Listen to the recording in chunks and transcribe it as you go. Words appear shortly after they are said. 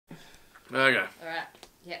Okay. All right.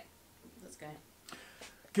 Yep. Let's go.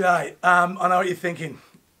 G'day. I know what you're thinking.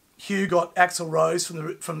 Hugh got Axl Rose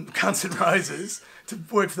from Guns N' Roses to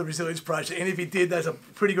work for the Resilience Project, and if he did, that's a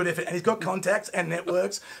pretty good effort. And he's got contacts and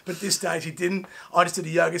networks, but at this stage he didn't. I just did a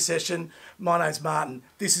yoga session. My name's Martin.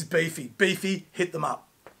 This is Beefy. Beefy, hit them up.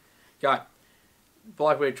 Go. The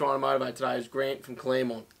bloke we're trying to motivate today is Grant from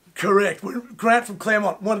Claremont. Correct. Grant from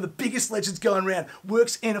Claremont, one of the biggest legends going around,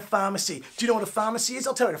 works in a pharmacy. Do you know what a pharmacy is?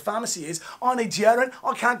 I'll tell you what a pharmacy is. I need deodorant.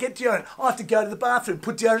 I can't get deodorant. I have to go to the bathroom,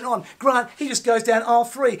 put deodorant on. Grant, he just goes down aisle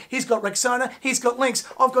 3. He's got Rexona. He's got Lynx.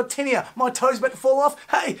 I've got Tinea. My toe's about to fall off.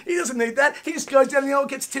 Hey, he doesn't need that. He just goes down the aisle,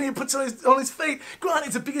 gets Tinea, puts it on his feet. Grant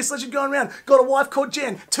is the biggest legend going around. Got a wife called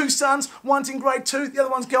Jen. 2 sons. One's in grade 2. The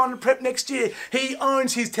other one's going to prep next year. He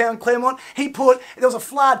owns his town, Claremont. There was a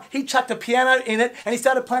flood. He chucked a piano in it and he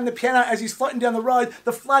started playing the piano as he's floating down the road.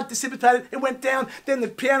 The flood dissipated, it went down, then the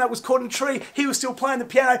piano was caught in a tree. He was still playing the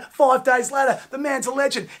piano 5 days later. The man's a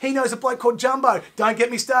legend. He knows a bloke called Jumbo. Don't get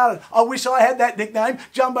me started. I wish I had that nickname.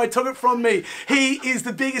 Jumbo took it from me. He is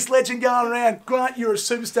the biggest legend going around. Grant, you're a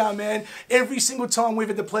superstar, man. Every single time we've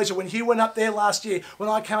had the pleasure, when Hugh went up there last year, when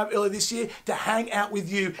I came up earlier this year, to hang out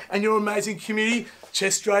with you and your amazing community,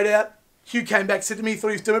 chest straight out, Hugh came back, said to me he thought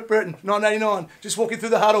he was doing it, Burton, 989, just walking through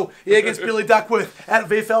the huddle, yeah, against Billy Duckworth, out at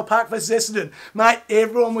VFL Park versus Essendon. Mate,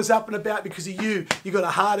 everyone was up and about because of you. You got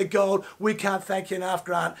a heart of gold. We can't thank you enough,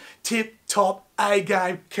 Grant. Tip, top, A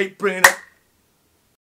game. Keep bringing it.